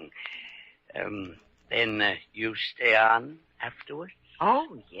operation. Then you stay on afterwards?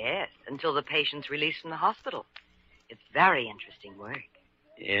 Oh, yes, until the patient's released from the hospital. It's very interesting work.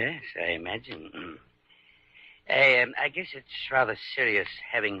 Yes, I imagine. I guess it's rather serious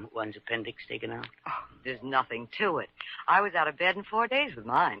having one's appendix taken out. Oh, there's nothing to it. I was out of bed in 4 days with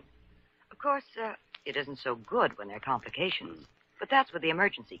mine. Of course, it isn't so good when there are complications. But that's with the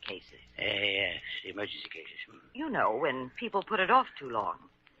emergency cases. Yes, the emergency cases. You know, when people put it off too long.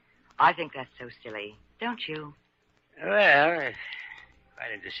 I think that's so silly, don't you? Well, it's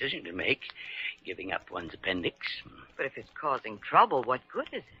quite a decision to make, giving up one's appendix. But if it's causing trouble, what good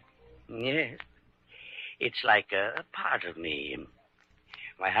is it? Yes. It's like a part of me.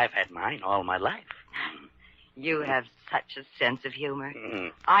 Why, I've had mine all my life. You have such a sense of humor.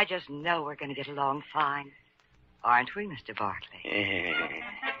 I just know we're going to get along fine. Aren't we, Mr. Barclay?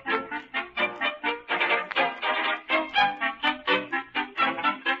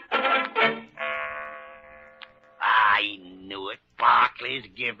 I knew it. Barclay's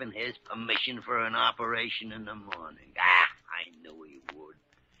given his permission for an operation in the morning. I knew he would.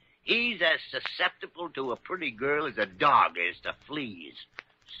 He's as susceptible to a pretty girl as a dog is to fleas.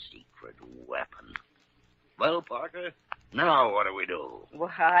 Secret weapon. Well, Parker, now what do we do?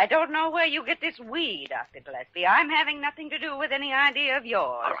 Well, I don't know where you get this we, Dr. Gillespie. I'm having nothing to do with any idea of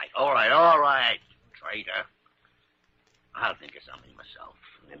yours. All right, traitor. I'll think of something myself.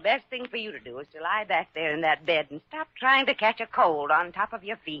 The best thing for you to do is to lie back there in that bed and stop trying to catch a cold on top of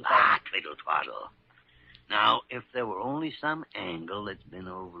your fever. Twiddle twaddle. Now, if there were only some angle that's been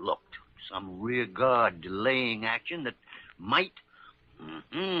overlooked, some rear guard delaying action that might...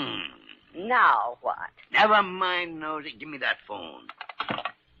 Now what? Never mind, Nosy. Give me that phone.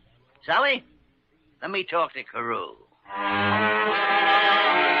 Sally, let me talk to Carew.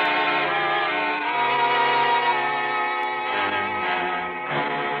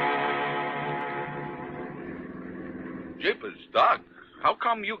 Jeepers, Doc. How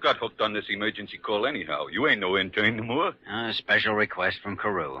come you got hooked on this emergency call anyhow? You ain't no intern no more. A special request from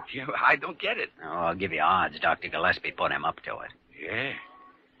Carew. Yeah, I don't get it. Oh, I'll give you odds. Dr. Gillespie put him up to it. Yeah.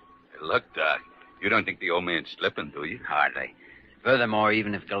 Look, Doc, you don't think the old man's slipping, do you? Hardly. Furthermore,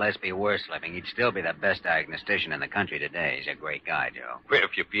 even if Gillespie were slipping, he'd still be the best diagnostician in the country today. He's a great guy, Joe. Well,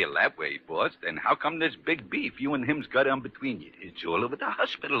 if you feel that way, boss, then how come this big beef you and him's got on between you? It's all over the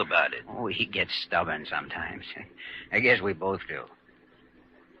hospital about it. Oh, he gets stubborn sometimes. I guess we both do.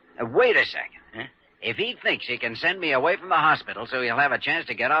 Wait a second. Huh? If he thinks he can send me away from the hospital so he'll have a chance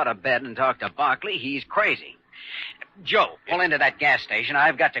to get out of bed and talk to Barkley, he's crazy. Joe, pull into that gas station.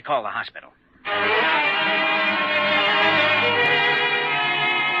 I've got to call the hospital.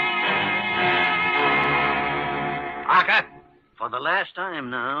 Parker, for the last time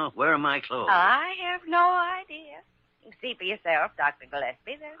now, where are my clothes? I have no idea. You see for yourself, Dr.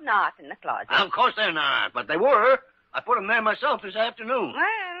 Gillespie. They're not in the closet. Of course they're not, but they were. I put them there myself this afternoon.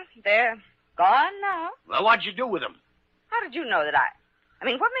 Well, they're gone now. Well, what'd you do with them? How did you know that I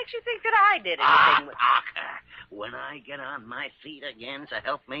mean, what makes you think that I did anything with... Parker, when I get on my feet again, so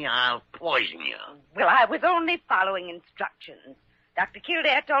help me, I'll poison you. Well, I was only following instructions. Dr.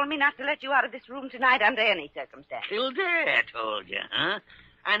 Kildare told me not to let you out of this room tonight under any circumstance. Kildare told you, huh?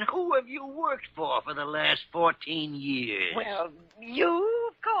 And who have you worked for the last 14 years? Well, you,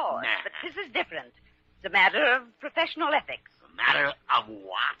 of course. Nah. But this is different. It's a matter of professional ethics. A matter of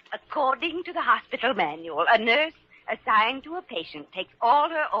what? According to the hospital manual, a nurse assigned to a patient takes all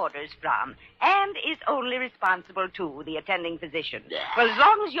her orders from and is only responsible to the attending physician. Well, as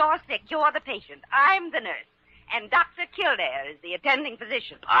long as you're sick, you're the patient. I'm the nurse. And Dr. Kildare is the attending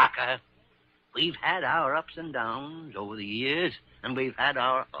physician. Parker, we've had our ups and downs over the years, and we've had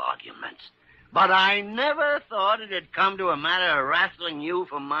our arguments. But I never thought it'd come to a matter of wrestling you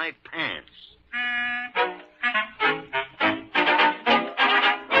for my pants.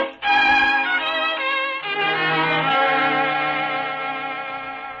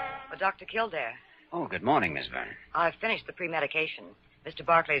 Dr. Kildare, Oh, good morning, Miss Vernon. I've finished the pre-medication. Mr.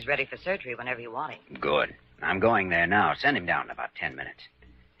 Barkley's ready for surgery whenever you want him. Good. I'm going there now. Send him down in about 10 minutes.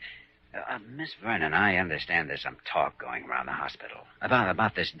 Miss Vernon, I understand there's some talk going around the hospital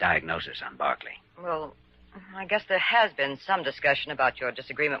about this diagnosis on Barkley. Well, I guess there has been some discussion about your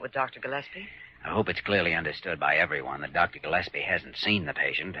disagreement with Dr. Gillespie. I hope it's clearly understood by everyone that Dr. Gillespie hasn't seen the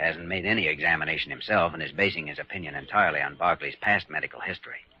patient, hasn't made any examination himself, and is basing his opinion entirely on Barkley's past medical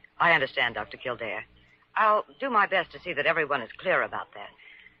history. I understand, Dr. Kildare. I'll do my best to see that everyone is clear about that.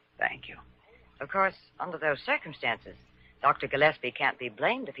 Thank you. Of course, under those circumstances, Dr. Gillespie can't be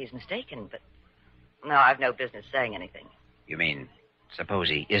blamed if he's mistaken, but... No, I've no business saying anything. You mean, suppose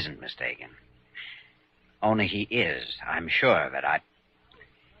he isn't mistaken? Only he is. I'm sure that I'd...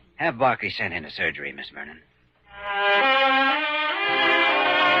 Have Barkley sent into surgery, Miss Vernon.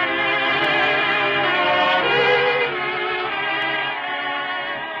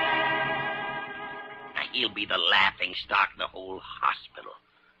 He'll be the laughing stock of the whole hospital.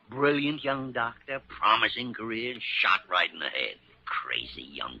 Brilliant young doctor, promising career, shot right in the head. Crazy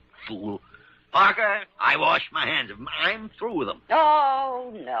young fool. Parker, I wash my hands of him. I'm through with him.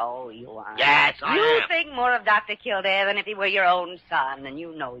 Oh, no, you aren't. Yes, I You am. think more of Dr. Kildare than if he were your own son, and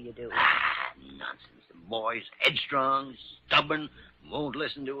you know you do. Nonsense. The boy's headstrong, stubborn, won't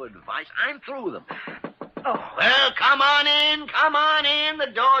listen to advice. I'm through with him. Oh. Well, come on in. Come on in. The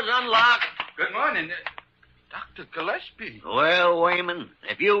door's unlocked. Good morning. Dr. Gillespie. Well, Wayman,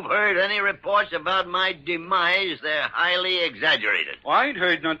 if you've heard any reports about my demise, they're highly exaggerated. Well, I ain't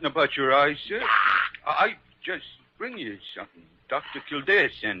heard nothing about your eyes, sir. I just bring you something. Dr. Kildare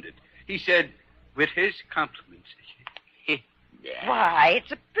sent it. He said, with his compliments. Why,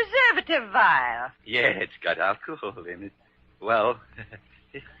 it's a preservative vial. Yeah, it's got alcohol in it. Well,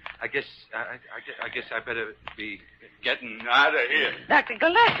 I guess I better be getting out of here. Dr.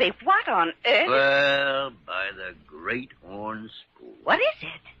 Gillespie, what on earth? Well, by the great horn spool. What is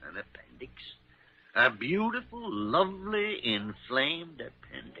it? An appendix. A beautiful, lovely, inflamed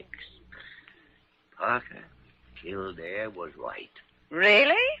appendix. Parker, Kildare was right.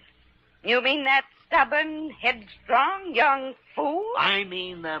 Really? You mean that stubborn, headstrong young fool? I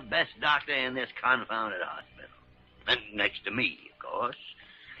mean the best doctor in this confounded hospital. And next to me, of course.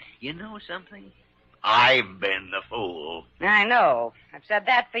 You know something? I've been the fool. I know. I've said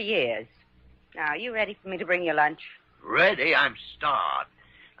that for years. Now, are you ready for me to bring you lunch? Ready? I'm starved.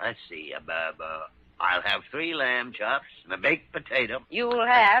 Let's see, I'll have 3 lamb chops and a baked potato. You'll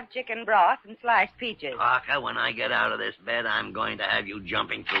have chicken broth and sliced peaches. Parker, when I get out of this bed, I'm going to have you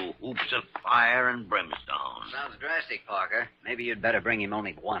jumping through hoops of fire and brimstone. Sounds drastic, Parker. Maybe you'd better bring him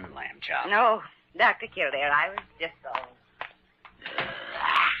only 1 lamb chop. No, Dr. Kildare, I was just going.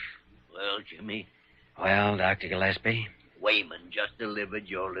 Well, Jimmy, Well, Dr. Gillespie? Wayman just delivered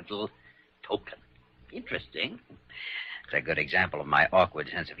your little token. Interesting. It's a good example of my awkward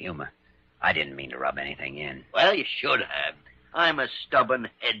sense of humor. I didn't mean to rub anything in. Well, you should have. I'm a stubborn,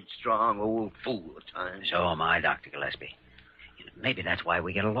 headstrong old fool at times. So am I, Dr. Gillespie. Maybe that's why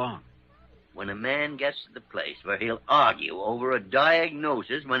we get along. When a man gets to the place where he'll argue over a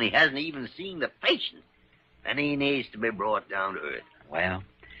diagnosis when he hasn't even seen the patient, then he needs to be brought down to earth. Well,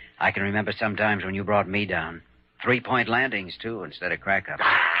 I can remember sometimes when you brought me down. 3-point landings, too, instead of crack-ups.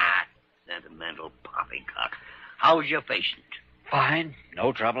 Ah, sentimental poppycock. How's your patient? Fine.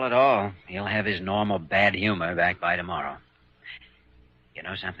 No trouble at all. He'll have his normal bad humor back by tomorrow. You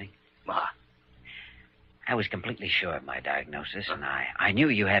know something? What? I was completely sure of my diagnosis, and I knew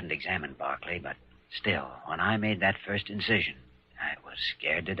you hadn't examined Barclay, but still, when I made that first incision, I was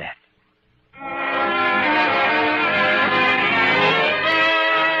scared to death.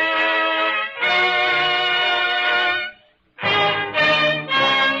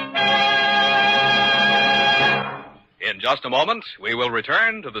 In just a moment, we will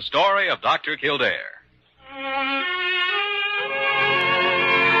return to the story of Dr. Kildare.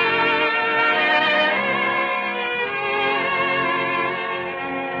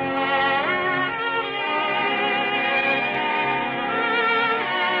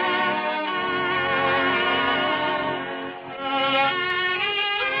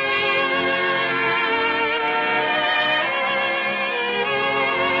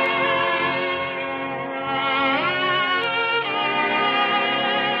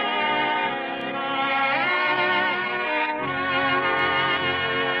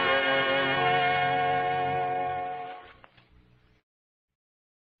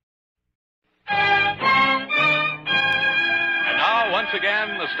 Once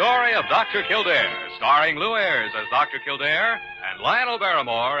again, the story of Dr. Kildare, starring Lou Ayres as Dr. Kildare and Lionel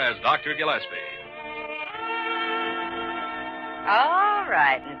Barrymore as Dr. Gillespie. All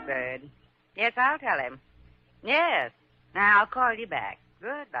right, Miss Bird. Yes, I'll tell him. Yes. Now, I'll call you back.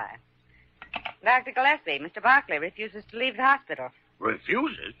 Goodbye. Dr. Gillespie, Mr. Barclay refuses to leave the hospital.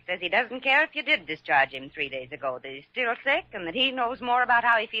 Refuses? Says he doesn't care if you did discharge him 3 days ago, that he's still sick and that he knows more about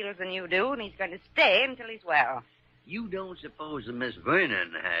how he feels than you do, and he's going to stay until he's well. You don't suppose that Miss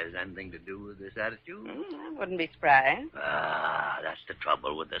Vernon has anything to do with this attitude? I wouldn't be surprised. Ah, that's the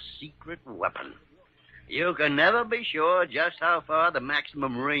trouble with the secret weapon. You can never be sure just how far the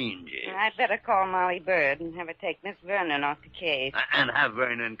maximum range is. I'd better call Molly Bird and have her take Miss Vernon off the case. And have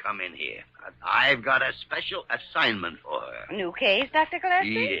Vernon come in here. I've got a special assignment for her. A new case, Dr.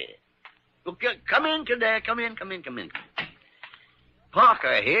 Gillespie? Yeah. Look, come in, Kildare. Come in.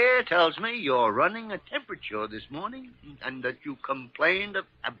 Parker here tells me you're running a temperature this morning and that you complained of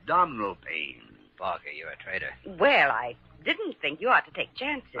abdominal pain. Parker, you're a traitor. Well, I didn't think you ought to take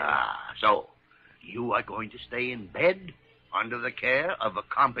chances. So you are going to stay in bed under the care of a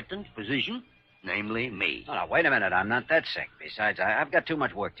competent physician, namely me. Oh, now, wait a minute. I'm not that sick. Besides, I've got too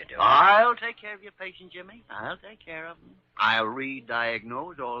much work to do. I'll take care of your patient, Jimmy. I'll take care of them. I'll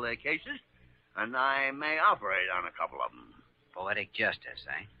re-diagnose all their cases, and I may operate on a couple of them. Poetic justice,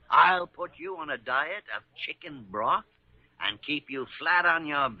 eh? I'll put you on a diet of chicken broth and keep you flat on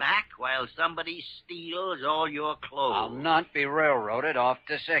your back while somebody steals all your clothes. I'll not be railroaded off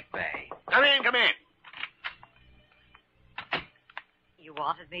to sick bay. Come in. You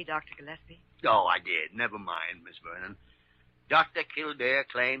wanted me, Dr. Gillespie? Oh, I did. Never mind, Miss Vernon. Dr. Kildare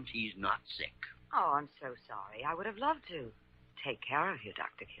claims he's not sick. Oh, I'm so sorry. I would have loved to take care of you,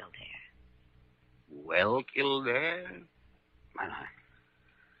 Dr. Kildare. Well, Kildare? Well,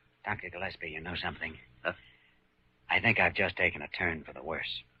 Dr. Gillespie, you know something? I think I've just taken a turn for the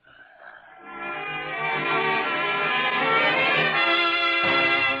worse.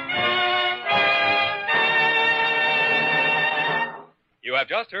 You have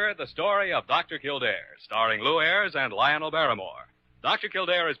just heard the story of Dr. Kildare, starring Lou Ayres and Lionel Barrymore. Dr.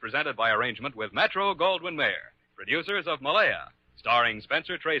 Kildare is presented by arrangement with Metro-Goldwyn-Mayer, producers of Malaya, starring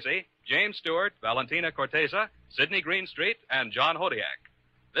Spencer Tracy, James Stewart, Valentina Corteza, Sidney Greenstreet, and John Hodiak.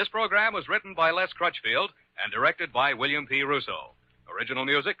 This program was written by Les Crutchfield and directed by William P. Russo. Original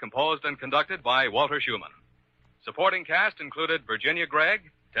music composed and conducted by Walter Schumann. Supporting cast included Virginia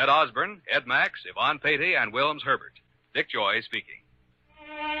Gregg, Ted Osborne, Ed Max, Yvonne Patey, and Wilms Herbert. Dick Joy speaking.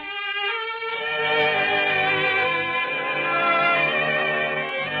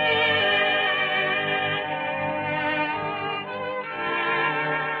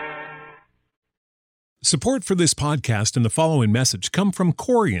 Support for this podcast and the following message come from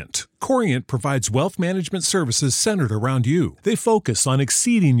Corient. Corient provides wealth management services centered around you. They focus on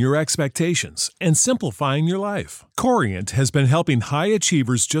exceeding your expectations and simplifying your life. Corient has been helping high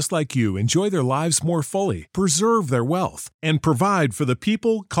achievers just like you enjoy their lives more fully, preserve their wealth, and provide for the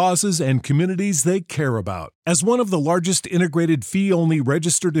people, causes, and communities they care about. As one of the largest integrated fee-only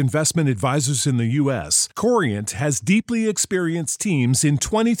registered investment advisors in the U.S., Corient has deeply experienced teams in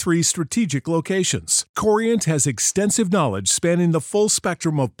 23 strategic locations. Corient has extensive knowledge spanning the full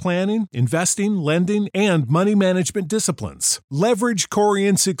spectrum of planning, investing, lending, and money management disciplines. Leverage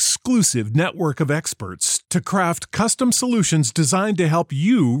Corient's exclusive network of experts to craft custom solutions designed to help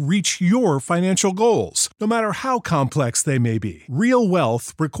you reach your financial goals, no matter how complex they may be. Real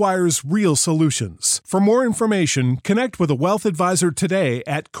wealth requires real solutions. For more information, connect with a wealth advisor today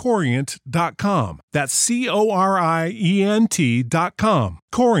at Corient.com. That's Corient.com.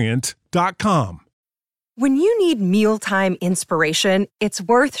 Corient.com. When you need mealtime inspiration, it's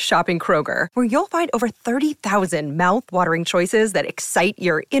worth shopping Kroger, where you'll find over 30,000 mouth-watering choices that excite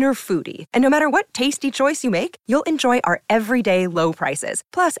your inner foodie. And no matter what tasty choice you make, you'll enjoy our everyday low prices,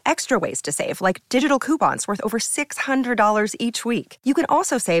 plus extra ways to save, like digital coupons worth over $600 each week. You can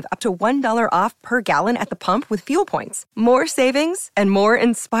also save up to $1 off per gallon at the pump with fuel points. More savings and more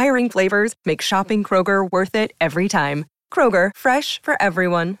inspiring flavors make shopping Kroger worth it every time. Kroger, fresh for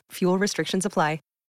everyone. Fuel restrictions apply.